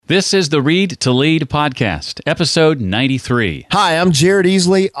This is the Read to Lead podcast, episode 93. Hi, I'm Jared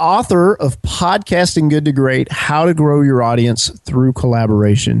Easley, author of Podcasting Good to Great, How to Grow Your Audience Through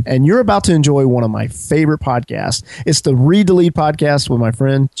Collaboration. And you're about to enjoy one of my favorite podcasts. It's the Read to Lead podcast with my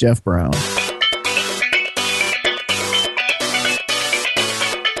friend, Jeff Brown.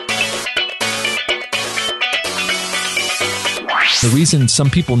 The reason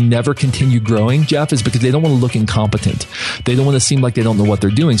some people never continue growing, Jeff, is because they don't want to look incompetent. They don't want to seem like they don't know what they're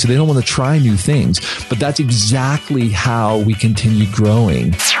doing, so they don't want to try new things. But that's exactly how we continue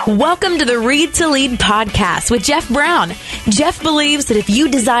growing. Welcome to the Read to Lead podcast with Jeff Brown. Jeff believes that if you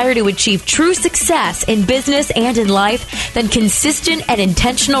desire to achieve true success in business and in life, then consistent and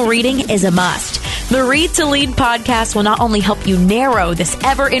intentional reading is a must. The Read to Lead podcast will not only help you narrow this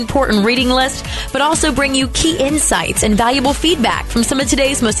ever-important reading list, but also bring you key insights and valuable feedback from some of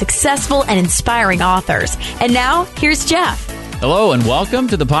today's most successful and inspiring authors. And now, here's Jeff. Hello and welcome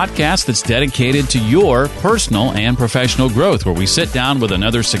to the podcast that's dedicated to your personal and professional growth, where we sit down with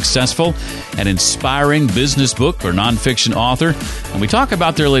another successful and inspiring business book or nonfiction author, and we talk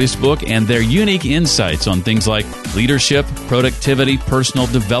about their latest book and their unique insights on things like leadership, productivity, personal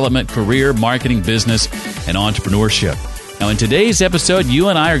development, career, marketing, business, and entrepreneurship. Now, in today's episode, you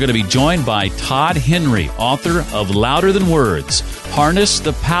and I are going to be joined by Todd Henry, author of Louder Than Words, Harness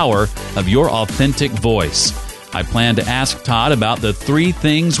the Power of Your Authentic Voice. I plan to ask Todd about the 3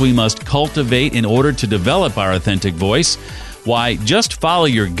 things we must cultivate in order to develop our authentic voice, why just follow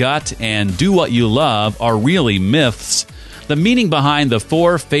your gut and do what you love are really myths, the meaning behind the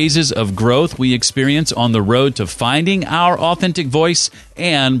 4 phases of growth we experience on the road to finding our authentic voice,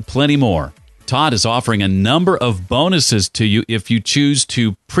 and plenty more. Todd is offering a number of bonuses to you if you choose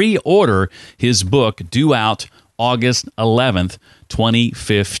to pre-order his book due out August 11th,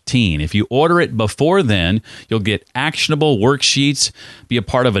 2015. If you order it before then, you'll get actionable worksheets, be a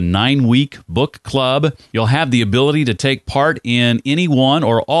part of a 9-week book club. You'll have the ability to take part in any one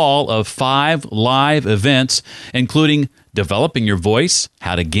or all of 5 live events, including developing your voice,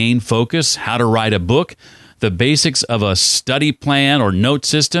 how to gain focus, how to write a book, the basics of a study plan or note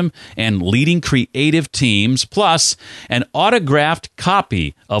system, and leading creative teams, plus an autographed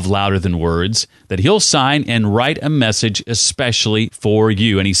copy of Louder Than Words that he'll sign and write a message especially for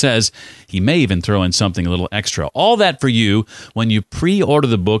you. And he says he may even throw in something a little extra. All that for you when you pre-order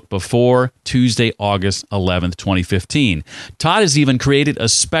the book before Tuesday, August 11th, 2015. Todd has even created a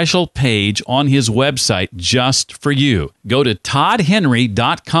special page on his website just for you. Go to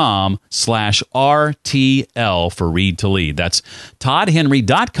toddhenry.com/RTL for Read to Lead. That's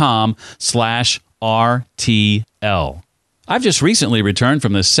toddhenry.com/RTL. I've just recently returned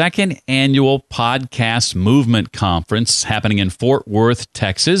from the 2nd annual Podcast Movement Conference happening in Fort Worth,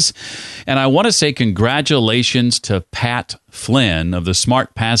 Texas. And I want to say congratulations to Pat Flynn of the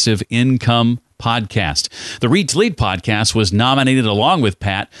Smart Passive Income podcast. The Read to Lead podcast was nominated along with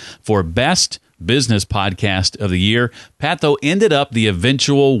Pat for Best Business Podcast of the Year. Pat, though, ended up the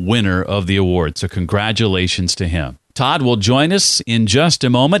eventual winner of the award. So congratulations to him. Todd will join us in just a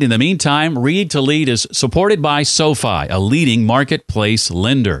moment. In the meantime, Read to Lead is supported by SoFi, a leading marketplace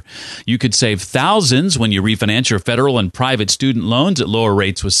lender. You could save thousands when you refinance your federal and private student loans at lower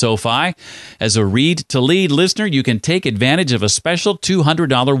rates with SoFi. As a Read to Lead listener, you can take advantage of a special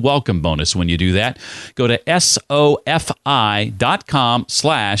 $200 welcome bonus when you do that. Go to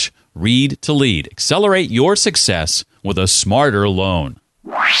SoFi.com/Read to Lead. Accelerate your success with a smarter loan.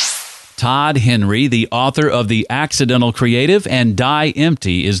 Todd Henry, the author of The Accidental Creative and Die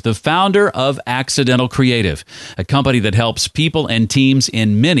Empty, is the founder of Accidental Creative, a company that helps people and teams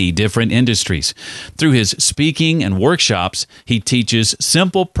in many different industries. Through his speaking and workshops, he teaches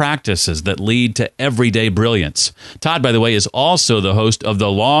simple practices that lead to everyday brilliance. Todd, by the way, is also the host of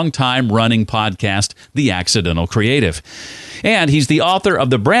the long-time running podcast, The Accidental Creative. And he's the author of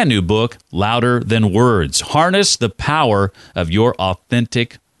the brand new book, Louder Than Words, Harness the Power of Your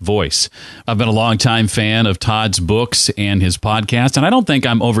Authentic Voice. I've been a longtime fan of Todd's books and his podcast, and I don't think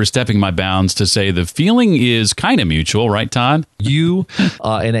I'm overstepping my bounds to say the feeling is kind of mutual, right, Todd? You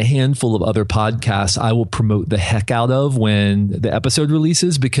and a handful of other podcasts I will promote the heck out of when the episode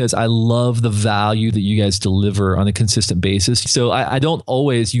releases, because I love the value that you guys deliver on a consistent basis. So I don't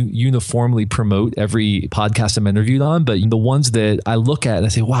always uniformly promote every podcast I'm interviewed on, but the ones that I look at and I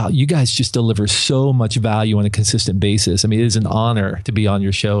say, wow, you guys just deliver so much value on a consistent basis. I mean, it is an honor to be on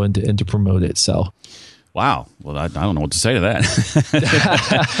your show and to promote it. So, wow. Well, I don't know what to say to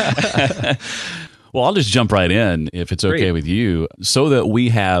that. Well, I'll just jump right in if it's okay Great. with you, so that we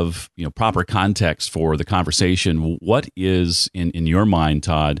have proper context for the conversation. What is in your mind,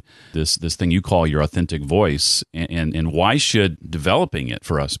 Todd, this thing you call your authentic voice, and why should developing it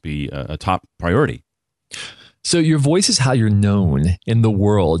for us be a top priority? So your voice is how you're known in the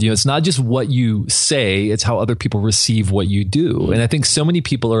world. It's not just what you say, it's how other people receive what you do. And I think so many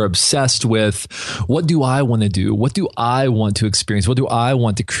people are obsessed with, what do I want to do? What do I want to experience? What do I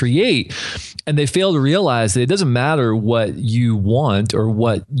want to create? And they fail to realize that it doesn't matter what you want or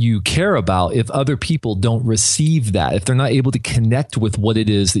what you care about if other people don't receive that. If they're not able to connect with what it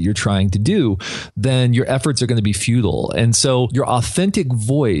is that you're trying to do, then your efforts are going to be futile. And so your authentic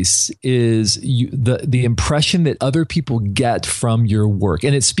voice is the impression that other people get from your work.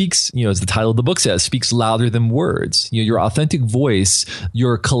 And it speaks, as the title of the book says, speaks louder than words. Your authentic voice,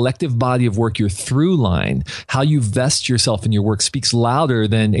 your collective body of work, your through line, how you vest yourself in your work speaks louder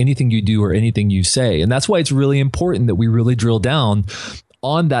than anything you do or anything you say. And that's why it's really important that we really drill down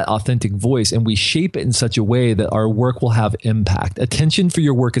on that authentic voice and we shape it in such a way that our work will have impact. Attention for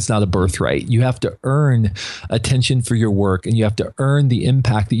your work is not a birthright. You have to earn attention for your work, and you have to earn the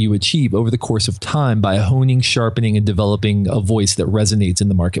impact that you achieve over the course of time by honing, sharpening, and developing a voice that resonates in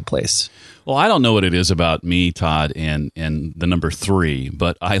the marketplace. Well, I don't know what it is about me, Todd, and the number 3,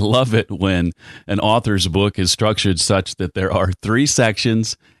 but I love it when an author's book is structured such that there are 3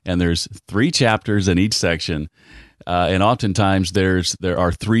 sections and there's 3 chapters in each section. And oftentimes there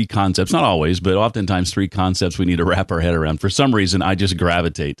are 3 concepts, not always, but oftentimes 3 concepts we need to wrap our head around. For some reason, I just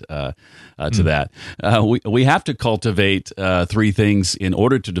gravitate to that. We have to cultivate 3 things in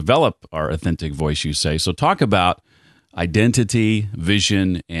order to develop our authentic voice, you say. So talk about identity,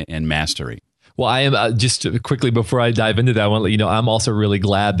 vision, and mastery. Well, I am just quickly before I dive into that, I want to let you know I'm also really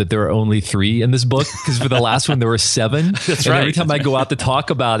glad that there are only 3 in this book, because for the last one there were 7. That's and right. Every time I go out to talk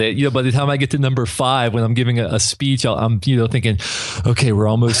about it, by the time I get to number 5, when I'm giving a speech, I'm thinking, okay, we're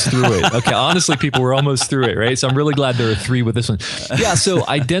almost through it. Okay, honestly, people, we're almost through it, right? So I'm really glad there are 3 with this one. Yeah. So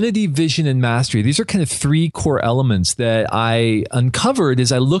identity, vision, and mastery. These are kind of 3 core elements that I uncovered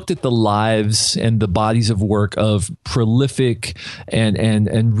as I looked at the lives and the bodies of work of prolific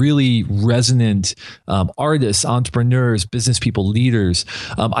and really resonant artists, entrepreneurs, business people, leaders.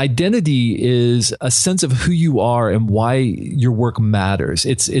 Identity is a sense of who you are and why your work matters.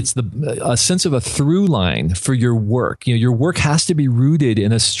 It's a sense of a through line for your work. Your work has to be rooted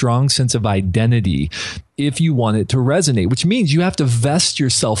in a strong sense of identity if you want it to resonate, which means you have to vest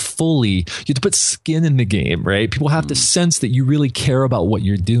yourself fully. You have to put skin in the game, right? People have to sense that you really care about what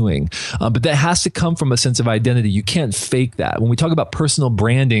you're doing. But that has to come from a sense of identity. You can't fake that. When we talk about personal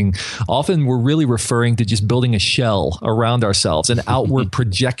branding, often we're really referring to just building a shell around ourselves, an outward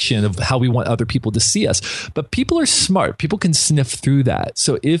projection of how we want other people to see us. But people are smart. People can sniff through that.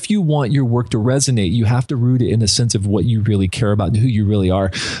 So if you want your work to resonate, you have to root it in a sense of what you really care about and who you really are.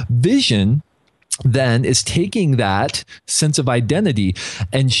 Vision then is taking that sense of identity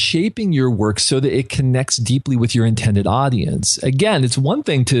and shaping your work so that it connects deeply with your intended audience. Again, it's one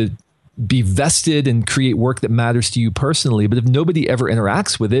thing to be vested and create work that matters to you personally, but if nobody ever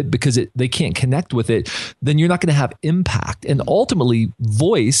interacts with it because they can't connect with it, then you're not going to have impact. And ultimately,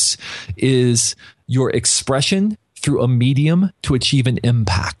 voice is your expression through a medium to achieve an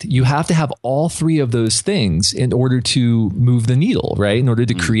impact. You have to have all 3 of those things in order to move the needle, right? In order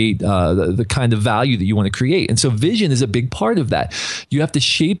to create the kind of value that you want to create. And so vision is a big part of that. You have to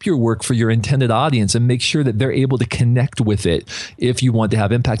shape your work for your intended audience and make sure that they're able to connect with it if you want to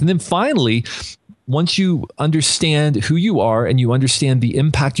have impact. And then finally, once you understand who you are and you understand the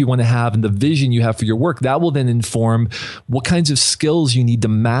impact you want to have and the vision you have for your work, that will then inform what kinds of skills you need to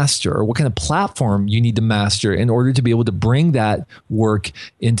master or what kind of platform you need to master in order to be able to bring that work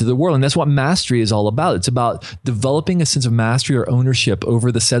into the world. And that's what mastery is all about. It's about developing a sense of mastery or ownership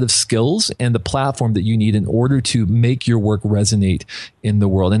over the set of skills and the platform that you need in order to make your work resonate in the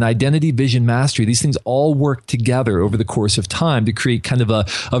world. And identity, vision, mastery, these things all work together over the course of time to create kind of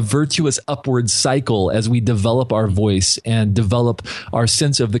a virtuous upward cycle as we develop our voice and develop our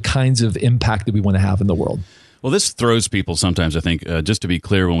sense of the kinds of impact that we want to have in the world. Well, this throws people sometimes, I think. Just to be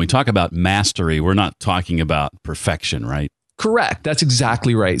clear, when we talk about mastery, we're not talking about perfection, right? Correct. That's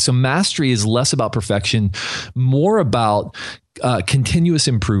exactly right. So mastery is less about perfection, more about continuous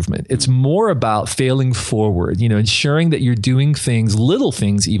improvement. It's more about failing forward, ensuring that you're doing things, little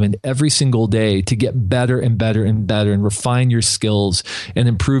things even, every single day to get better and better and better and refine your skills and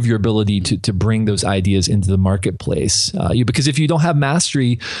improve your ability to bring those ideas into the marketplace. Because if you don't have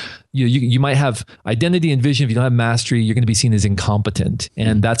mastery, you might have identity and vision. If you don't have mastery, you're going to be seen as incompetent,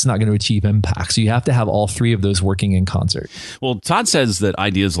 and that's not going to achieve impact. So you have to have all 3 of those working in concert. Well, Todd says that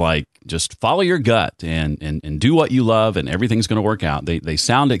ideas like just follow your gut and do what you love, and everything's going to work out. They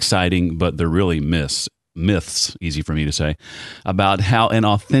sound exciting, but they're really myths, easy for me to say, about how an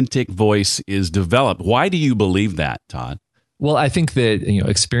authentic voice is developed. Why do you believe that, Todd? Well, I think that,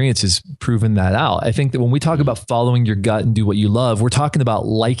 experience has proven that out. I think that when we talk about following your gut and do what you love, we're talking about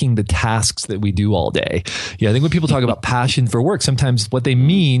liking the tasks that we do all day. Yeah, I think when people talk about passion for work, sometimes what they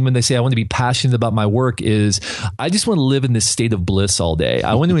mean when they say, I want to be passionate about my work is, I just want to live in this state of bliss all day.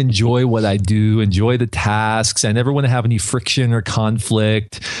 I want to enjoy what I do, enjoy the tasks. I never want to have any friction or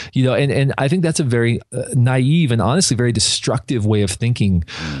conflict, and I think that's a very naive and honestly very destructive way of thinking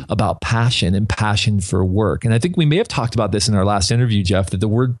about passion and passion for work. And I think we may have talked about this in our last interview, Jeff, that the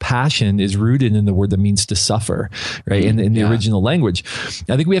word passion is rooted in the word that means to suffer, right? In the original language.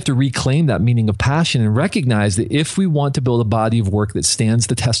 I think we have to reclaim that meaning of passion and recognize that if we want to build a body of work that stands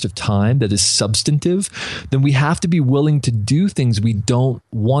the test of time, that is substantive, then we have to be willing to do things we don't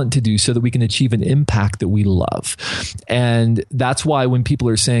want to do so that we can achieve an impact that we love. And that's why when people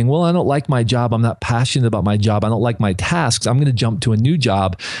are saying, well, I don't like my job, I'm not passionate about my job, I don't like my tasks, I'm going to jump to a new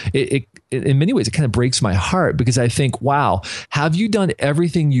job, it in many ways, it kind of breaks my heart, because I think, wow, have you done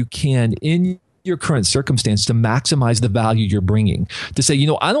everything you can in your current circumstance to maximize the value you're bringing? To say,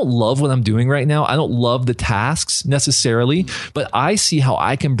 I don't love what I'm doing right now. I don't love the tasks necessarily, but I see how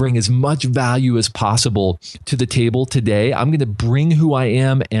I can bring as much value as possible to the table today. I'm going to bring who I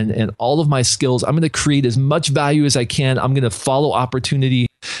am and all of my skills. I'm going to create as much value as I can. I'm going to follow opportunity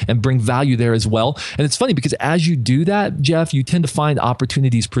and bring value there as well. And it's funny because as you do that, Jeff, you tend to find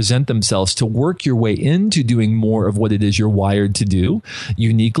opportunities present themselves to work your way into doing more of what it is you're wired to do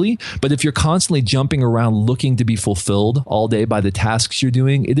uniquely. But if you're constantly jumping around looking to be fulfilled all day by the tasks you're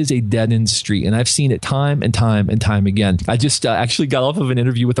doing, it is a dead-end street. And I've seen it time and time and time again. I just actually got off of an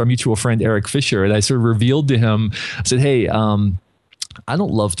interview with our mutual friend, Eric Fisher, and I sort of revealed to him, I said, hey, I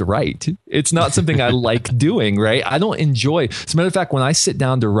don't love to write. It's not something I like doing, right? I don't enjoy. As a matter of fact, when I sit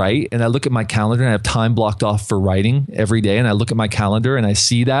down to write and I look at my calendar and I have time blocked off for writing every day, and I look at my calendar and I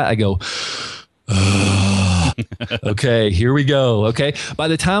see that, I go, okay, here we go. Okay. By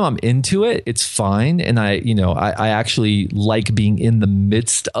the time I'm into it, it's fine. And I actually like being in the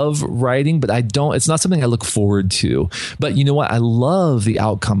midst of writing, but it's not something I look forward to. But you know what? I love the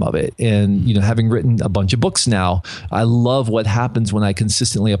outcome of it. And, having written a bunch of books now, I love what happens when I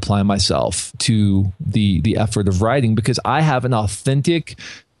consistently apply myself to the effort of writing, because I have an authentic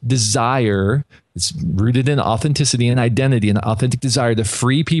desire. It's rooted in authenticity and identity, and an authentic desire to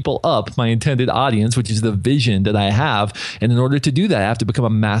free people up, my intended audience, which is the vision that I have. And in order to do that, I have to become a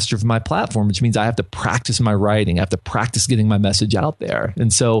master of my platform, which means I have to practice my writing. I have to practice getting my message out there.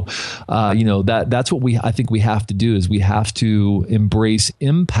 And so, that's what I think we have to do, is we have to embrace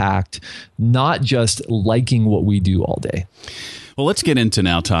impact, not just liking what we do all day. Well, let's get into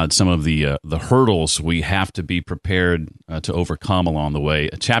now, Todd, some of the hurdles we have to be prepared to overcome along the way.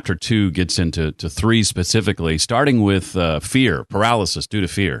 Chapter 2 gets into 3 specifically, starting with fear, paralysis due to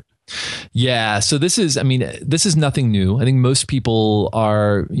fear. Yeah. So this is nothing new. I think most people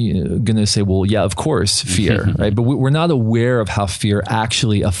are going to say, well, yeah, of course, fear, right? But we're not aware of how fear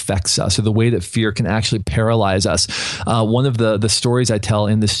actually affects us, or the way that fear can actually paralyze us. One of the stories I tell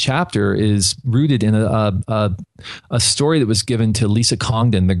in this chapter is rooted in a story that was given to Lisa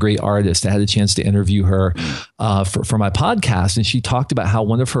Congdon, the great artist. I had a chance to interview her for my podcast. And she talked about how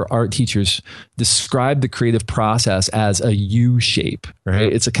one of her art teachers described the creative process as a U shape,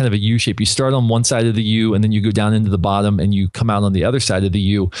 right? It's a kind of a U shape. You start on one side of the U, and then you go down into the bottom and you come out on the other side of the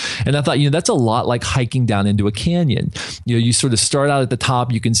U. And I thought, that's a lot like hiking down into a canyon. You sort of start out at the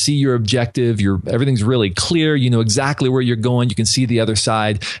top, you can see your objective, everything's really clear, you know exactly where you're going, you can see the other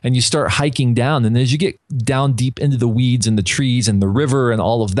side, and you start hiking down. And as you get down deep into the weeds and the trees and the river and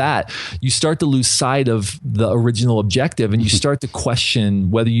all of that, you start to lose sight of the original objective, and you start to question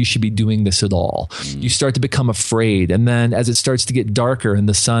whether you should be doing this at all. You start to become afraid. And then as it starts to get darker and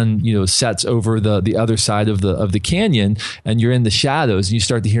the sun, sets over the other side of the canyon, and you're in the shadows, and you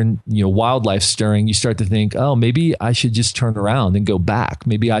start to hear, wildlife stirring, you start to think, oh, maybe I should just turn around and go back.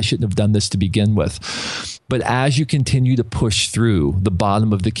 Maybe I shouldn't have done this to begin with. But as you continue to push through the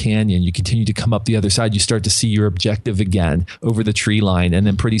bottom of the canyon, you continue to come up the other side, you start to see your objective again over the tree line. And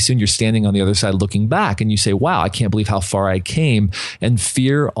then pretty soon you're standing on the other side looking back, and you say, wow, I can't believe how far I came. And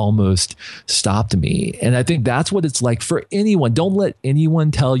fear almost stopped me. And I think that's what it's like for anyone. Don't let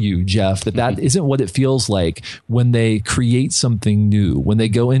anyone tell you, Jeff, that isn't what it feels like when they create something new, when they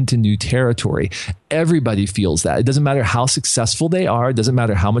go into new territory. Everybody feels that. It doesn't matter how successful they are. It doesn't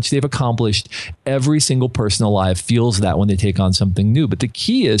matter how much they've accomplished. Every single person alive feels that when they take on something new. But the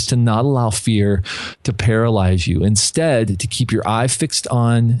key is to not allow fear to paralyze you. Instead, to keep your eye fixed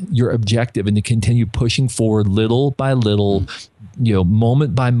on your objective and to continue pushing forward little by little,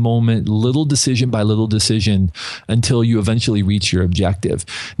 moment by moment, little decision by little decision, until you eventually reach your objective.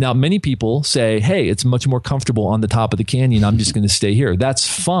 Now, many people say, hey, it's much more comfortable on the top of the canyon. I'm just going to stay here. That's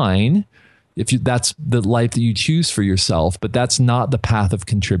fine if that's the life that you choose for yourself, but that's not the path of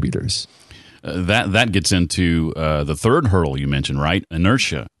contributors. That gets into the third hurdle you mentioned, right?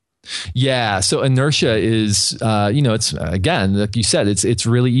 Inertia. Yeah. So inertia is, it's, again, like you said, it's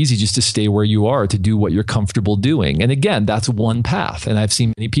really easy just to stay where you are, to do what you're comfortable doing. And again, that's one path. And I've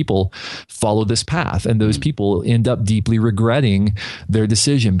seen many people follow this path, and those people end up deeply regretting their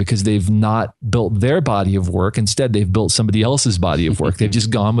decision because they've not built their body of work. Instead, they've built somebody else's body of work. They've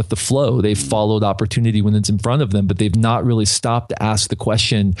just gone with the flow. They've followed opportunity when it's in front of them, but they've not really stopped to ask the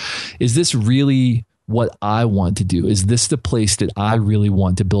question, is this really what I want to do? Is this the place that I really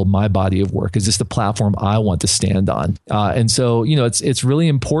want to build my body of work? Is this the platform I want to stand on? And so, it's really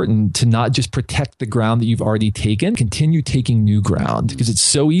important to not just protect the ground that you've already taken, continue taking new ground, because it's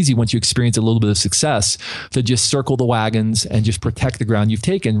so easy once you experience a little bit of success to just circle the wagons and just protect the ground you've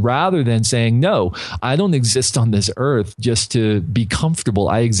taken, rather than saying, no, I don't exist on this earth just to be comfortable.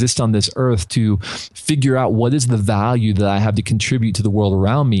 I exist on this earth to figure out what is the value that I have to contribute to the world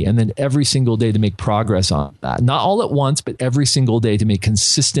around me. And then every single day to make progress on that. Not all at once, but every single day to make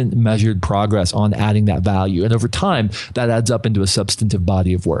consistent, measured progress on adding that value. And over time, that adds up into a substantive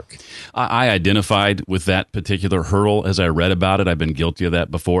body of work. I identified with that particular hurdle as I read about it. I've been guilty of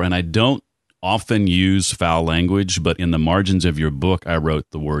that before, and I don't often use foul language, but in the margins of your book, I wrote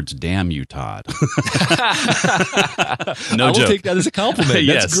the words, "Damn you, Todd." No I will joke. take that as a compliment.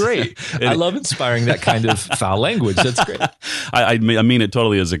 Yes. That's great. I love inspiring that kind of foul language. That's great. I mean it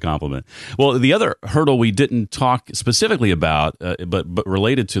totally as a compliment. Well, the other hurdle we didn't talk specifically about, but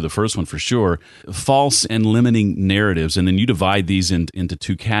related to the first one for sure, false and limiting narratives. And then you divide these into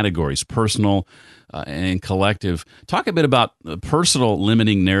two categories, personal and collective. Talk a bit about personal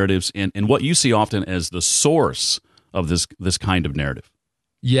limiting narratives and what you see often as the source of this kind of narrative.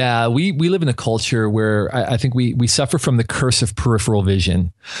 Yeah, we live in a culture where I think we suffer from the curse of peripheral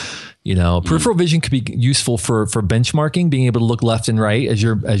vision. Peripheral vision could be useful for benchmarking, being able to look left and right as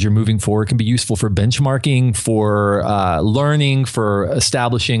you're moving forward. It can be useful for benchmarking, for learning, for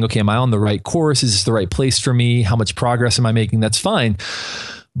establishing, okay, am I on the right course? Is this the right place for me? How much progress am I making? That's fine.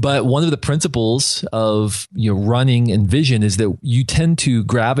 But one of the principles of running and vision is that you tend to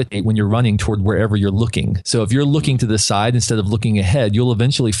gravitate when you're running toward wherever you're looking. So if you're looking to the side instead of looking ahead, you'll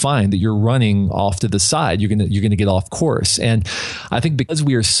eventually find that you're running off to the side. You're gonna get off course. And I think because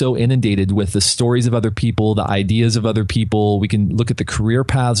we are so inundated with the stories of other people, the ideas of other people, we can look at the career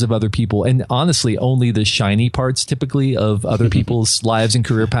paths of other people, and honestly, only the shiny parts typically of other people's lives and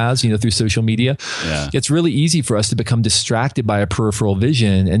career paths, through social media. Yeah. It's really easy for us to become distracted by a peripheral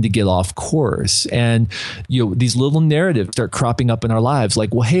vision and to get off course. And these little narratives start cropping up in our lives,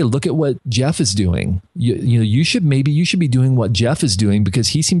 like, well, hey, look at what Jeff is doing. You should be doing what Jeff is doing because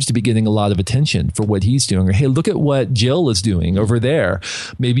he seems to be getting a lot of attention for what he's doing. Or hey, look at what Jill is doing over there.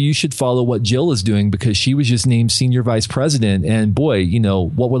 Maybe you should follow what Jill is doing because she was just named senior vice president. And boy,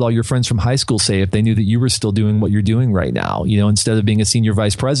 what would all your friends from high school say if they knew that you were still doing what you're doing right now, instead of being a senior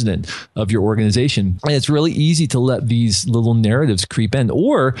vice president of your organization. And it's really easy to let these little narratives creep in.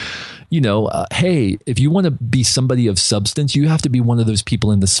 Or, hey, if you want to be somebody of substance, you have to be one of those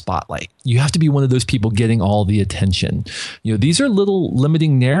people in the spotlight. You have to be one of those people getting all the attention. These are little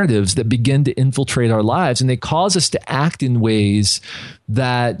limiting narratives that begin to infiltrate our lives, and they cause us to act in ways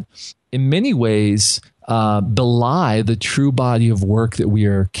that, in many ways, belie the true body of work that we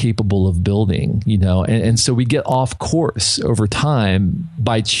are capable of building, and so we get off course over time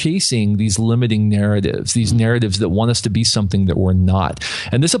by chasing these limiting narratives, these narratives that want us to be something that we're not.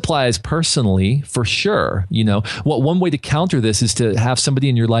 And this applies personally for sure. One way to counter this is to have somebody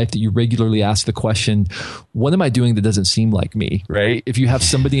in your life that you regularly ask the question, what am I doing that doesn't seem like me, right? If you have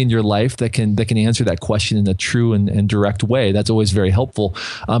somebody in your life that can answer that question in a true and direct way, that's always very helpful.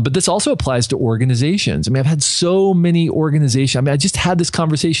 But this also applies to organizations. I've had so many organizations. I just had this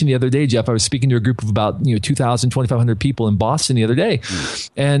conversation the other day, Jeff. I was speaking to a group of about 2,000, 2,500 people in Boston the other day.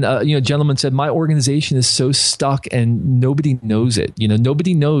 And a gentleman said, my organization is so stuck and nobody knows it.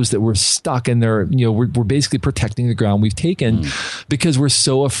 Nobody knows that we're stuck and we're basically protecting the ground we've taken because we're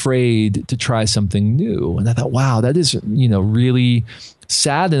so afraid to try something new. And I thought, wow, that is, really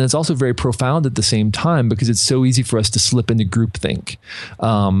sad and it's also very profound at the same time because it's so easy for us to slip into groupthink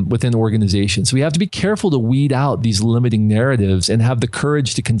within organizations. So we have to be careful to weed out these limiting narratives and have the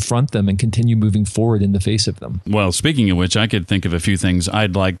courage to confront them and continue moving forward in the face of them. Well, speaking of which, I could think of a few things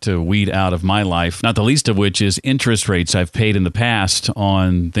I'd like to weed out of my life, not the least of which is interest rates I've paid in the past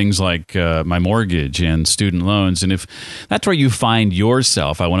on things like my mortgage and student loans. And if that's where you find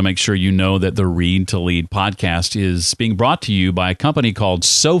yourself, I want to make sure you know that the Read to Lead podcast is being brought to you by a company called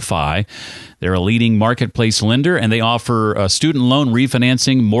SoFi. They're a leading marketplace lender, and they offer student loan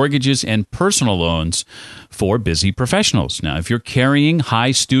refinancing, mortgages, and personal loans for busy professionals. Now, if you're carrying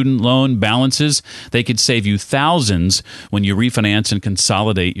high student loan balances, they could save you thousands when you refinance and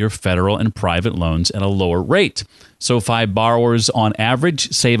consolidate your federal and private loans at a lower rate. SoFi borrowers on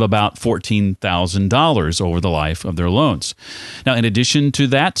average save about $14,000 over the life of their loans. Now, in addition to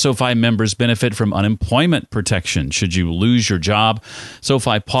that, SoFi members benefit from unemployment protection. Should you lose your job,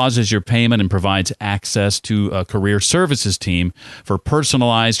 SoFi pauses your payment and provides access to a career services team for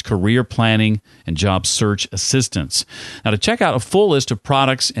personalized career planning and job search assistance. Now, to check out a full list of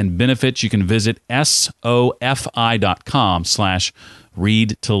products and benefits, you can visit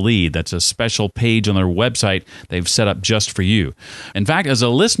sofi.com/Read to Lead. That's a special page on their website they've set up just for you. In fact, as a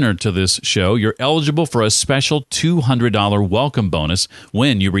listener to this show, you're eligible for a special $200 welcome bonus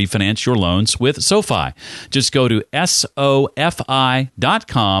when you refinance your loans with SoFi. Just go to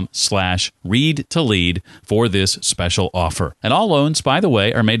sofi.com/Read to Lead for this special offer. And all loans, by the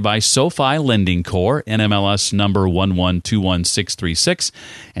way, are made by SoFi Lending Corp., NMLS number 1121636,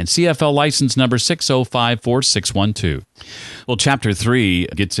 and CFL license number 6054612. Well, Chapter 3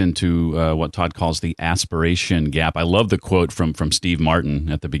 gets into what Todd calls the aspiration gap. I love the quote from Steve Martin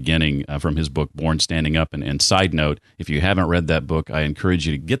at the beginning from his book, Born Standing Up. And side note, if you haven't read that book, I encourage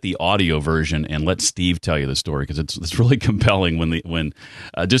you to get the audio version and let Steve tell you the story because it's really compelling when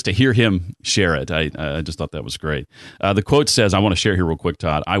just to hear him share it. I just thought that was great. The quote says, I want to share here real quick,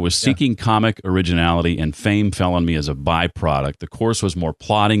 Todd. I was seeking comic originality and fame fell on me as a byproduct. The course was more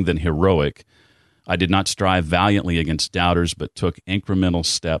plodding than heroic. I did not strive valiantly against doubters, but took incremental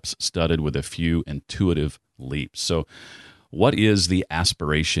steps studded with a few intuitive leaps. So what is the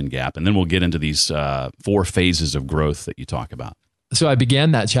aspiration gap? And then we'll get into these 4 phases of growth that you talk about. So I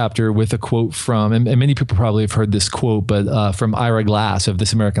began that chapter with a quote from, and many people probably have heard this quote, but from Ira Glass of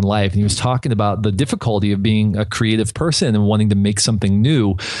This American Life. And he was talking about the difficulty of being a creative person and wanting to make something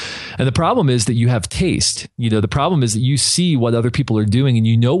new. And the problem is that you have taste. The problem is that you see what other people are doing and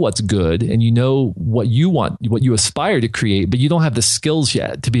you know what's good and you know what you want, what you aspire to create, but you don't have the skills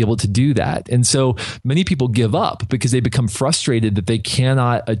yet to be able to do that. And so many people give up because they become frustrated that they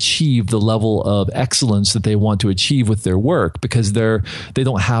cannot achieve the level of excellence that they want to achieve with their work because they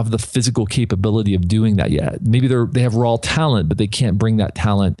don't have the physical capability of doing that yet. Maybe they have raw talent, but they can't bring that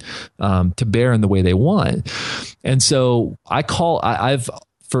talent to bear in the way they want. And so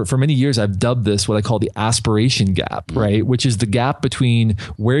for many years, I've dubbed this what I call the aspiration gap, right? Which is the gap between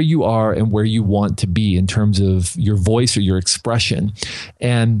where you are and where you want to be in terms of your voice or your expression.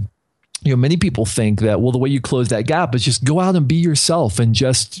 And many people think that, well, the way you close that gap is just go out and be yourself and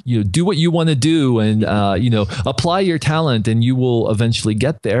just, do what you want to do and, apply your talent and you will eventually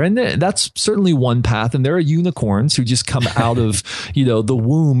get there. And that's certainly one path. And there are unicorns who just come out of, the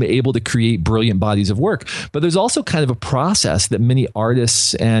womb able to create brilliant bodies of work. But there's also kind of a process that many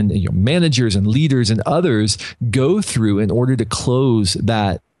artists and managers and leaders and others go through in order to close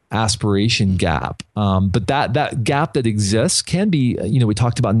that aspiration gap. But that gap that exists can be, we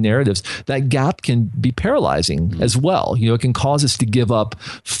talked about narratives, that gap can be paralyzing as well. It can cause us to give up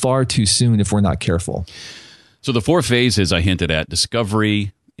far too soon if we're not careful. So the 4 phases I hinted at: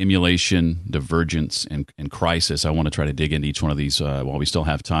 discovery, emulation, divergence, and crisis. I want to try to dig into each one of these while we still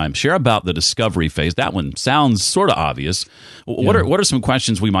have time. Share about the discovery phase. That one sounds sort of obvious. What are some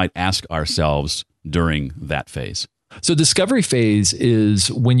questions we might ask ourselves during that phase? So discovery phase is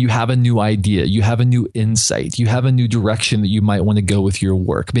when you have a new idea, you have a new insight, you have a new direction that you might want to go with your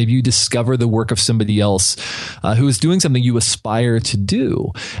work. Maybe you discover the work of somebody else who is doing something you aspire to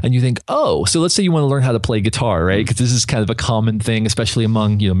do. And you think, so let's say you want to learn how to play guitar, right? Because this is kind of a common thing, especially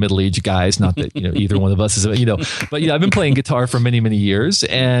among, middle-aged guys. Not that, either one of us is, but, I've been playing guitar for many, many years.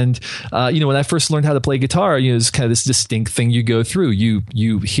 And, when I first learned how to play guitar, it's kind of this distinct thing you go through.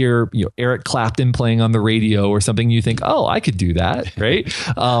 You hear, Eric Clapton playing on the radio or something. You think, I could do that, right?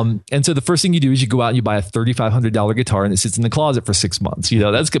 And so the first thing you do is you go out and you buy a $3,500 guitar and it sits in the closet for 6 months.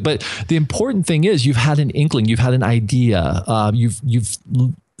 That's good. But the important thing is you've had an inkling, you've had an idea, you've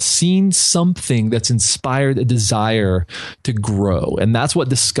seen something that's inspired a desire to grow. And that's what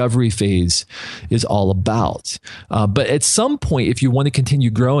discovery phase is all about. But at some point, if you want to continue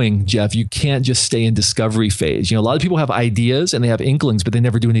growing, Jeff, you can't just stay in discovery phase. A lot of people have ideas and they have inklings, but they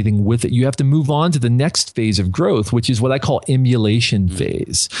never do anything with it. You have to move on to the next phase of growth, which is what I call emulation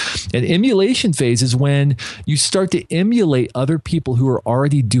phase. And emulation phase is when you start to emulate other people who are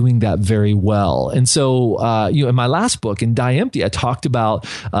already doing that very well. And so, in my last book, in Die Empty, I talked about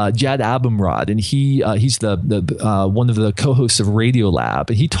Jad Abumrad, and he's the one of the co-hosts of Radiolab,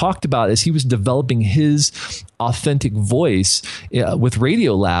 and he talked about, as he was developing his authentic voice with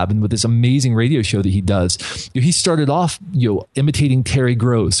Radiolab and with this amazing radio show that he does, he started off imitating Terry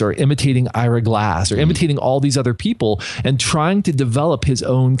Gross or imitating Ira Glass or imitating all these other people and trying to develop his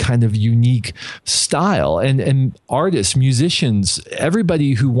own kind of unique style. And artists, musicians,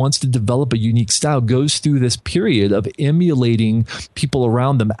 everybody who wants to develop a unique style goes through this period of emulating people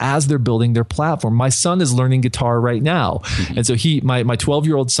around them as they're building their platform. My son is learning guitar right now. And so my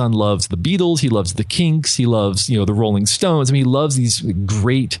 12-year-old son loves the Beatles. He loves the Kinks. He loves, the Rolling Stones. I mean, he loves these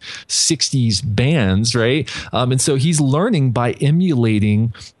great 60s bands, right? And so he's learning by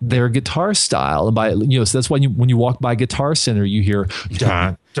emulating their guitar style. And by, so that's why when you walk by Guitar Center, you hear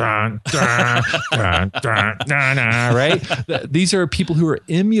dun, dun, dun, dun, dun, dun, dun, right? These are people who are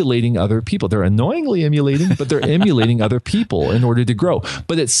emulating other people. They're annoyingly emulating, but they're emulating other people in order to grow.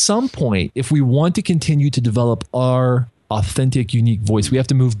 But at some point, if we want to continue to develop our authentic, unique voice, we have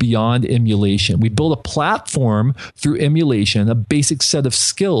to move beyond emulation. We build a platform through emulation, a basic set of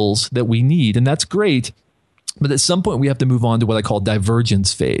skills that we need, and that's great. But at some point, we have to move on to what I call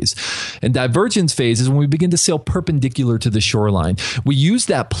divergence phase. And divergence phase is when we begin to sail perpendicular to the shoreline. We use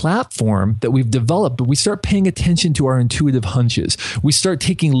that platform that we've developed, but we start paying attention to our intuitive hunches. We start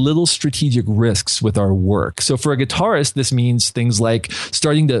taking little strategic risks with our work. So for a guitarist, this means things like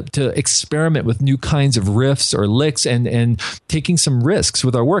starting to experiment with new kinds of riffs or licks and taking some risks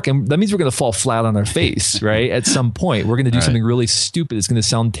with our work. And that means we're going to fall flat on our face, right? At some point, we're going to do something really stupid. It's going to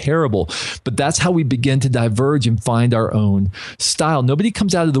sound terrible. But that's how we begin to diverge and find our own style. Nobody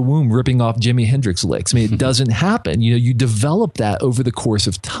comes out of the womb ripping off Jimi Hendrix licks. I mean, it doesn't happen. You develop that over the course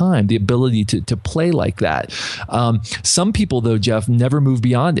of time, the ability to play like that. Some people, though, Jeff, never move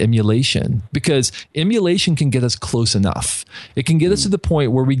beyond emulation because emulation can get us close enough. It can get us to the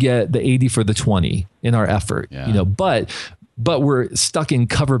point where we get the 80 for the 20 in our effort, but we're stuck in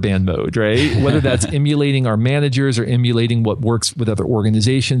cover band mode, right? Whether that's emulating our managers or emulating what works with other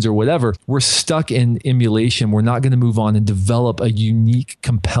organizations or whatever, we're stuck in emulation. We're not going to move on and develop a unique,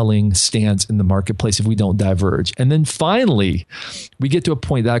 compelling stance in the marketplace if we don't diverge. And then finally, we get to a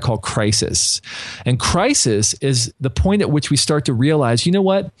point that I call crisis. And crisis is the point at which we start to realize, you know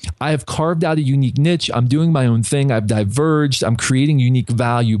what? I have carved out a unique niche. I'm doing my own thing. I've diverged. I'm creating unique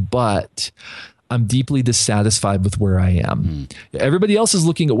value, but I'm deeply dissatisfied with where I am. Everybody else is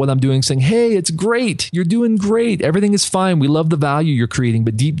looking at what I'm doing saying, hey, it's great. You're doing great. Everything is fine. We love the value you're creating.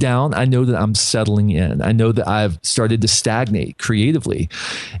 But deep down, I know that I'm settling in. I know that I've started to stagnate creatively.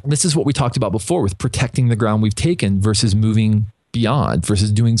 And this is what we talked about before with protecting the ground we've taken versus moving beyond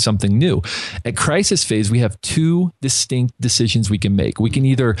versus doing something new. At crisis phase, we have two distinct decisions we can make. We can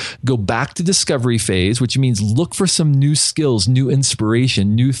either go back to discovery phase, which means look for some new skills, new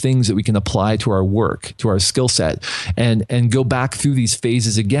inspiration, new things that we can apply to our work, to our skill set, and go back through these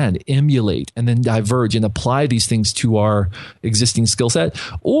phases again, emulate, and then diverge and apply these things to our existing skill set.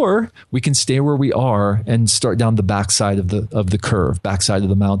 Or we can stay where we are and start down the backside of the curve, backside of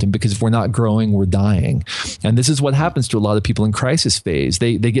the mountain, because if we're not growing, we're dying. And this is what happens to a lot of people in crisis phase.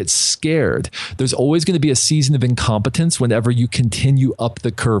 They get scared. There's always going to be a season of incompetence whenever you continue up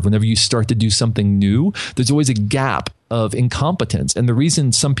the curve, whenever you start to do something new. There's always a gap of incompetence. And the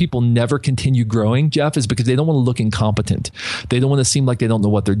reason some people never continue growing, Jeff, is because they don't want to look incompetent. They don't want to seem like they don't know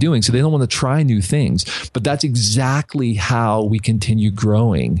what they're doing. So they don't want to try new things. But that's exactly how we continue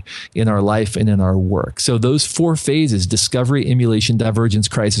growing in our life and in our work. So those four phases, discovery, emulation, divergence,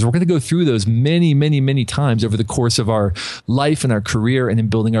 crisis, we're going to go through those many, many, many times over the course of our life and our career and in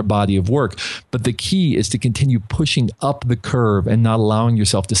building our body of work. But the key is to continue pushing up the curve and not allowing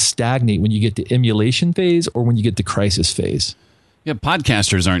yourself to stagnate when you get to emulation phase or when you get to crisis phase. Yeah,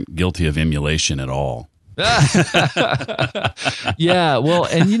 podcasters aren't guilty of emulation at all. Yeah, well,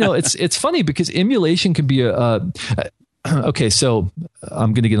 and it's funny because emulation can be okay, so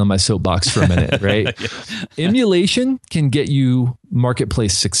I'm going to get on my soapbox for a minute, right? Yeah. Emulation can get you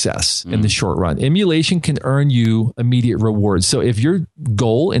marketplace success in the short run. Emulation can earn you immediate rewards. So if your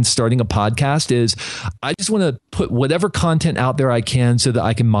goal in starting a podcast is, I just want to put whatever content out there I can so that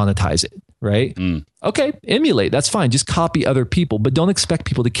I can monetize it, right? Okay, emulate. That's fine. Just copy other people, but don't expect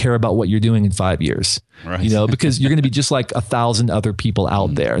people to care about what you're doing in 5 years. Right. You know, because you're going to be just like 1,000 other people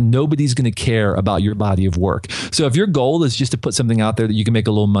out there. Nobody's going to care about your body of work. So if your goal is just to put something out there that you can make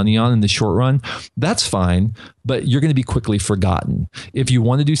a little money on in the short run, that's fine, but you're going to be quickly forgotten. If you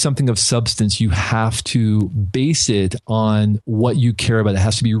want to do something of substance, you have to base it on what you care about. It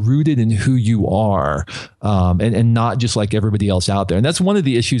has to be rooted in who you are, and not just like everybody else out there. And that's one of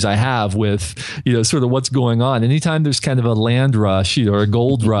the issues I have with, you know, sort of what's going on. Anytime there's kind of a land rush, you know, or a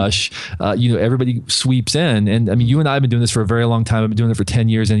gold rush, you know, everybody sweeps in. And I mean, you and I have been doing this for a very long time. I've been doing it for 10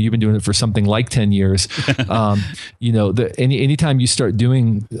 years, and you've been doing it for something like 10 years. You know, anytime you start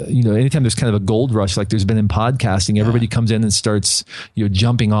doing, you know, anytime there's kind of a gold rush, like there's been in podcasting, everybody comes in and starts, you know,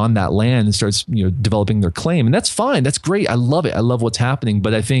 jumping on that land and starts, you know, developing their claim. And that's fine. That's great. I love it. I love what's happening.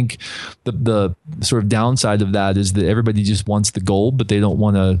 But I think the sort of downside of that is that everybody just wants the gold, but they don't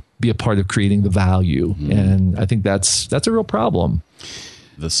want to be a part of creating the value. And I think that's a real problem.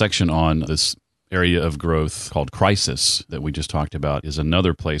 The section on this area of growth called crisis that we just talked about is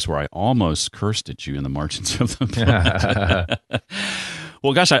another place where I almost cursed at you in the margins of the book.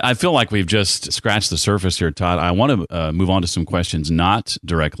 Well, gosh, I feel like we've just scratched the surface here, Todd. I want to move on to some questions not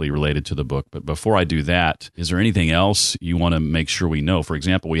directly related to the book. But before I do that, is there anything else you want to make sure we know? For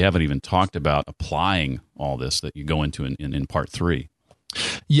example, we haven't even talked about applying all this that you go into in part 3.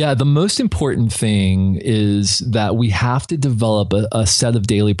 Yeah, the most important thing is that we have to develop a set of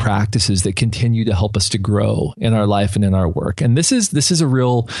daily practices that continue to help us to grow in our life and in our work. And this is a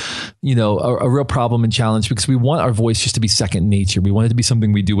real, you know, a real problem and challenge, because we want our voice just to be second nature. We want it to be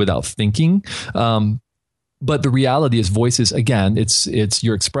something we do without thinking. But the reality is voices, again, it's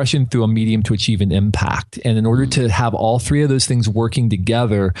your expression through a medium to achieve an impact. And in order to have all three of those things working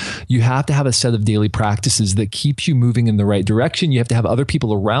together, you have to have a set of daily practices that keeps you moving in the right direction. You have to have other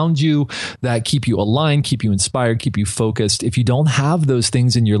people around you that keep you aligned, keep you inspired, keep you focused. If you don't have those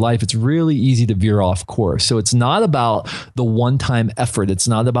things in your life, it's really easy to veer off course. So it's not about the one-time effort. It's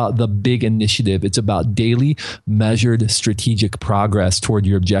not about the big initiative. It's about daily, measured, strategic progress toward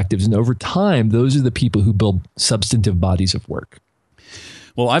your objectives. And over time, those are the people who build substantive bodies of work.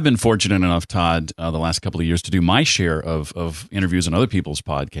 Well, I've been fortunate enough, Todd, the last couple of years to do my share of interviews on other people's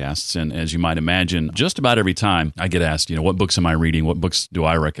podcasts. And as you might imagine, just about every time I get asked, you know, what books am I reading? What books do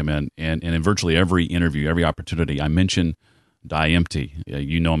I recommend? And in virtually every interview, every opportunity, I mention Die Empty.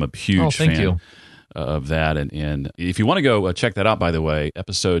 You know, I'm a huge fan of that. And if you want to go check that out, by the way,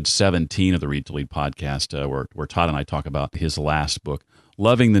 episode 17 of the Read to Lead podcast, where Todd and I talk about his last book.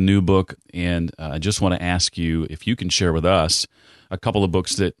 Loving the new book, and I just want to ask you if you can share with us a couple of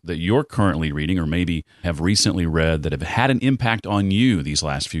books that you're currently reading or maybe have recently read that have had an impact on you these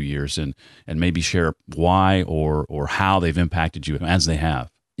last few years, and maybe share why or how they've impacted you as they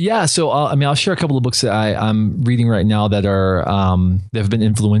have. Yeah, so I'll share a couple of books that I'm reading right now that are that have been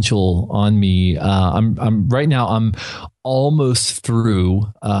influential on me. I'm almost through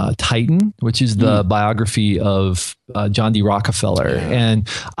Titan, which is the biography of John D. Rockefeller. And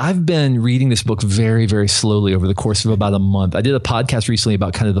I've been reading this book very, very slowly over the course of about a month. I did a podcast recently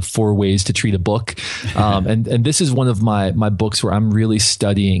about kind of the 4 ways to treat a book. And this is one of my books where I'm really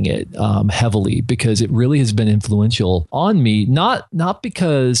studying it heavily, because it really has been influential on me, not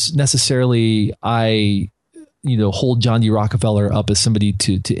because necessarily I hold John D. Rockefeller up as somebody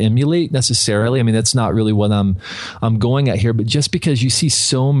to emulate necessarily. I mean, that's not really what I'm going at here, but just because you see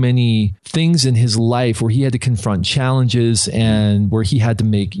so many things in his life where he had to confront challenges and where he had to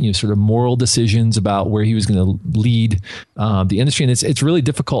make, sort of moral decisions about where he was going to lead the industry. And it's really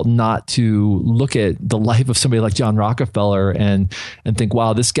difficult not to look at the life of somebody like John Rockefeller and think,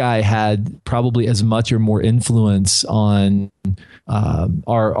 wow, this guy had probably as much or more influence on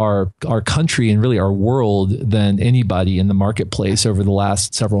our country and really our world than anybody in the marketplace over the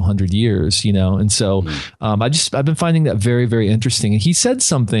last several hundred years, And so I've been finding that very, very interesting. And he said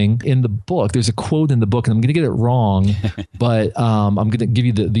something in the book. There's a quote in the book, and I'm going to get it wrong, but I'm going to give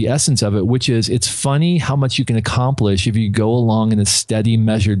you the essence of it, which is, it's funny how much you can accomplish if you go along in a steady,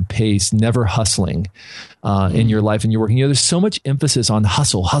 measured pace, never hustling in your life and your work. And, there's so much emphasis on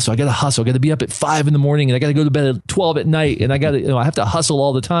hustle. I got to hustle. I got to be up at 5 a.m. and I got to go to bed at 12 at night. And I have to hustle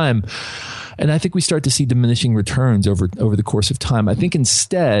all the time. And I think we start to see diminishing returns over the course of time. I think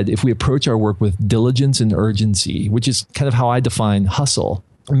instead, if we approach our work with diligence and urgency, which is kind of how I define hustle,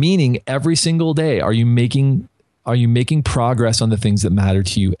 meaning every single day, are you making progress on the things that matter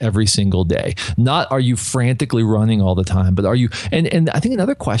to you every single day? Not are you frantically running all the time, but are you, and I think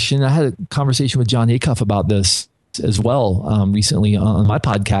another question, I had a conversation with John Acuff about this as well recently on my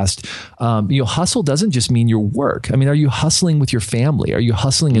podcast. Hustle doesn't just mean your work. I mean, are you hustling with your family? Are you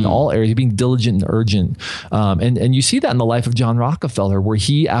hustling in all areas? You're being diligent and urgent. And you see that in the life of John Rockefeller, where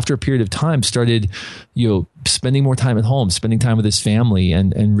he, after a period of time, started, spending more time at home, spending time with his family,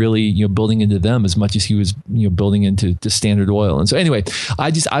 and really, building into them as much as he was, building into Standard Oil. And so anyway,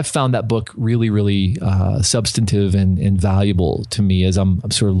 I've found that book really, really substantive and valuable to me as I'm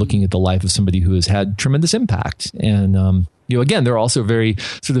sort of looking at the life of somebody who has had tremendous impact. And, again, there are also very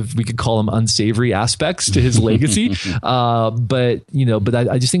sort of, we could call them unsavory aspects to his legacy. But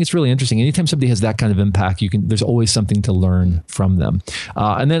I just think it's really interesting. Anytime somebody has that kind of impact, there's always something to learn from them.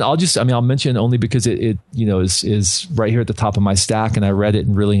 And then I'll mention only because it is right here at the top of my stack, and I read it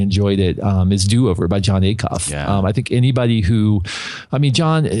and really enjoyed it, is Do-Over by Jon Acuff. Yeah. I think anybody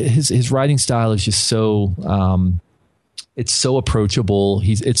John, his writing style is just so, it's so approachable.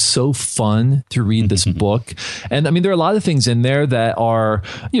 It's so fun to read this book. And there are a lot of things in there that are,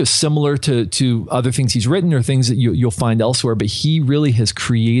 similar to other things he's written or things that you'll find elsewhere. But he really has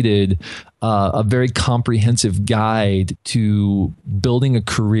created a very comprehensive guide to building a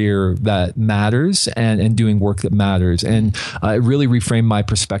career that matters and doing work that matters. And it really reframed my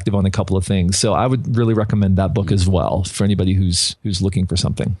perspective on a couple of things. So I would really recommend that book as well for anybody who's looking for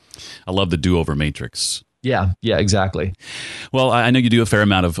something. I love the Do-Over Matrix. Yeah, exactly. Well, I know you do a fair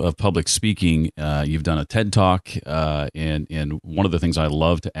amount of public speaking. You've done a TED Talk, and one of the things I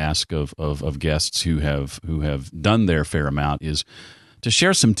love to ask of guests who have done their fair amount is to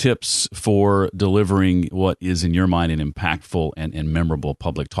share some tips for delivering what is, in your mind, an impactful and memorable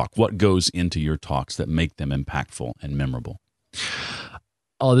public talk. What goes into your talks that make them impactful and memorable?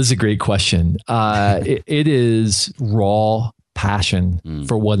 Oh, this is a great question. It is raw passion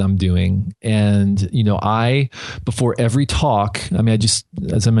for what I'm doing. And, before every talk, I just,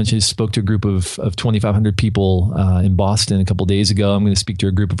 as I mentioned, spoke to a group of 2,500 people in Boston a couple of days ago. I'm going to speak to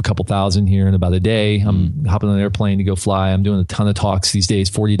a group of a couple thousand here in about a day. I'm hopping on an airplane to go fly. I'm doing a ton of talks these days,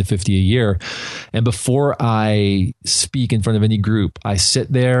 40 to 50 a year. And before I speak in front of any group, I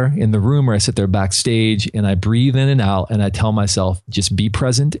sit there in the room or I sit there backstage and I breathe in and out and I tell myself, just be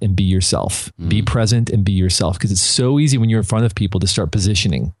present and be yourself. Be present and be yourself. Because it's so easy when you're in front of people to start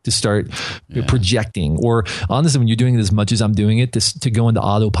positioning, to start projecting, or honestly, when you're doing it as much as I'm doing it, to go into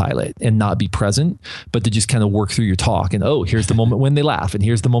autopilot and not be present, but to just kind of work through your talk. And here's the moment when they laugh, and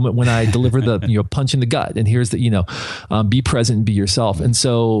here's the moment when I deliver the punch in the gut, and here's the be present and be yourself. And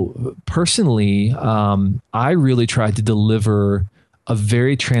so personally, I really tried to deliver a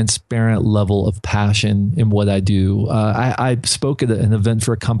very transparent level of passion in what I do. I spoke at an event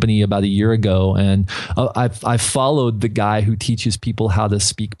for a company about a year ago, and I followed the guy who teaches people how to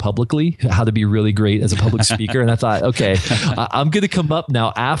speak publicly, how to be really great as a public speaker. And I thought, okay, I'm going to come up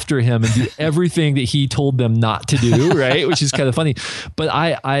now after him and do everything that he told them not to do, right? Which is kind of funny. But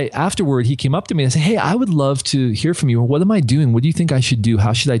I afterward, he came up to me and said, hey, I would love to hear from you. What am I doing? What do you think I should do?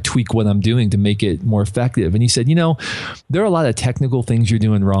 How should I tweak what I'm doing to make it more effective? And he said, there are a lot of technical things you're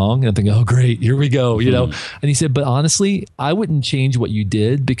doing wrong. And I'm thinking, oh, great, here we go, And he said, but honestly, I wouldn't change what you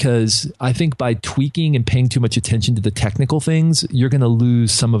did, because I think by tweaking and paying too much attention to the technical things, you're going to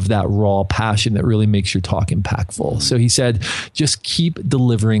lose some of that raw passion that really makes your talk impactful. So he said, just keep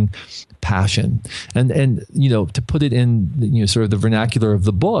delivering passion. And to put it in, sort of the vernacular of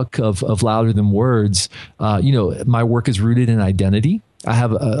the book of Louder Than Words, my work is rooted in identity. I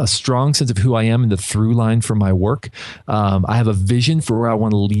have a strong sense of who I am in the through line for my work. I have a vision for where I want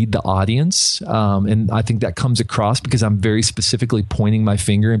to lead the audience. And I think that comes across because I'm very specifically pointing my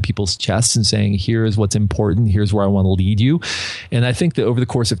finger in people's chests and saying, here is what's important. Here's where I want to lead you. And I think that over the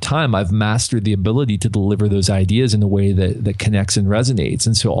course of time, I've mastered the ability to deliver those ideas in a way that connects and resonates.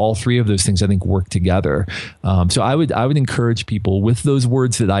 And so all three of those things, I think, work together. So I would encourage people with those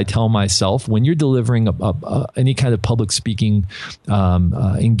words that I tell myself, when you're delivering any kind of public speaking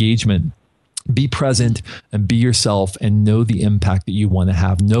engagement, be present and be yourself and know the impact that you want to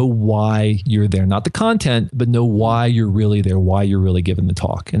have. Know why you're there, not the content, but know why you're really there, why you're really giving the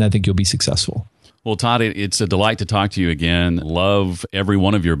talk. And I think you'll be successful. Well, Todd, it's a delight to talk to you again. Love every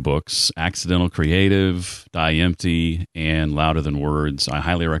one of your books, Accidental Creative, Die Empty, and Louder Than Words. I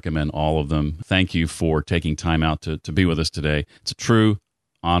highly recommend all of them. Thank you for taking time out to be with us today. It's a true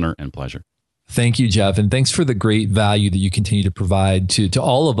honor and pleasure. Thank you, Jeff. And thanks for the great value that you continue to provide to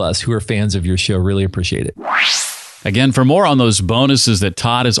all of us who are fans of your show. Really appreciate it. Again, for more on those bonuses that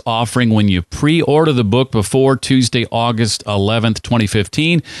Todd is offering when you pre-order the book before Tuesday, August 11th,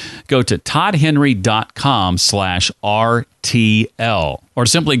 2015, go to toddhenry.com/RTL. Or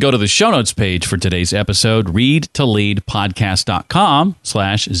simply go to the show notes page for today's episode,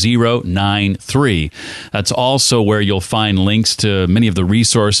 readtoleadpodcast.com/093. That's also where you'll find links to many of the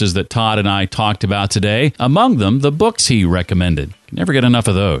resources that Todd and I talked about today. Among them, the books he recommended. Never get enough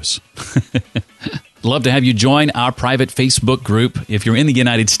of those. Love to have you join our private Facebook group. If you're in the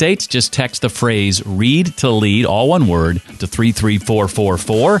United States, just text the phrase "Read to Lead," all one word, to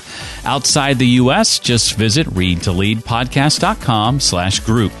 33444. Outside the U.S., just visit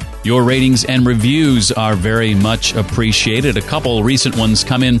readtoleadpodcast.com/group. Your ratings and reviews are very much appreciated. A couple recent ones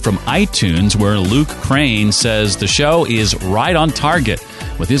come in from iTunes, where Luke Crane says the show is right on target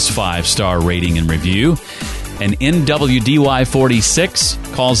with his 5-star rating and review. And NWDY46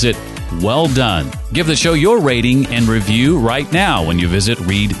 calls it well done. Give the show your rating and review right now when you visit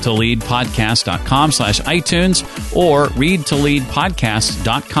readtoleadpodcast.com/iTunes or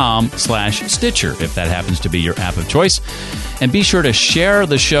readtoleadpodcast.com/Stitcher, if that happens to be your app of choice. And be sure to share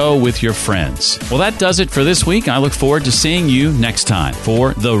the show with your friends. Well, that does it for this week. I look forward to seeing you next time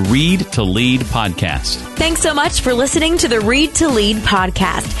for the Read to Lead podcast. Thanks so much for listening to the Read to Lead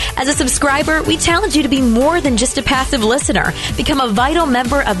podcast. As a subscriber, we challenge you to be more than just a passive listener. Become a vital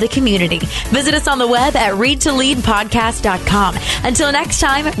member of the community. Visit us on the web at readtoleadpodcast.com. Until next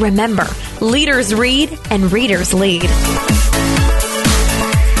time, remember, leaders read and readers lead.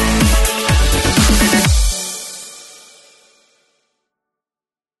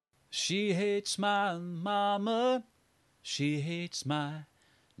 She hates my mama, she hates my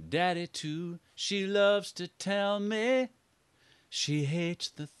daddy too. She loves to tell me she hates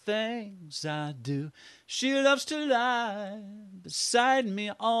the things I do. She loves to lie beside me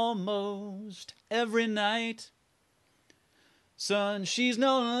almost every night. Son, she's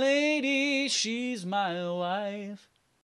no lady, she's my wife.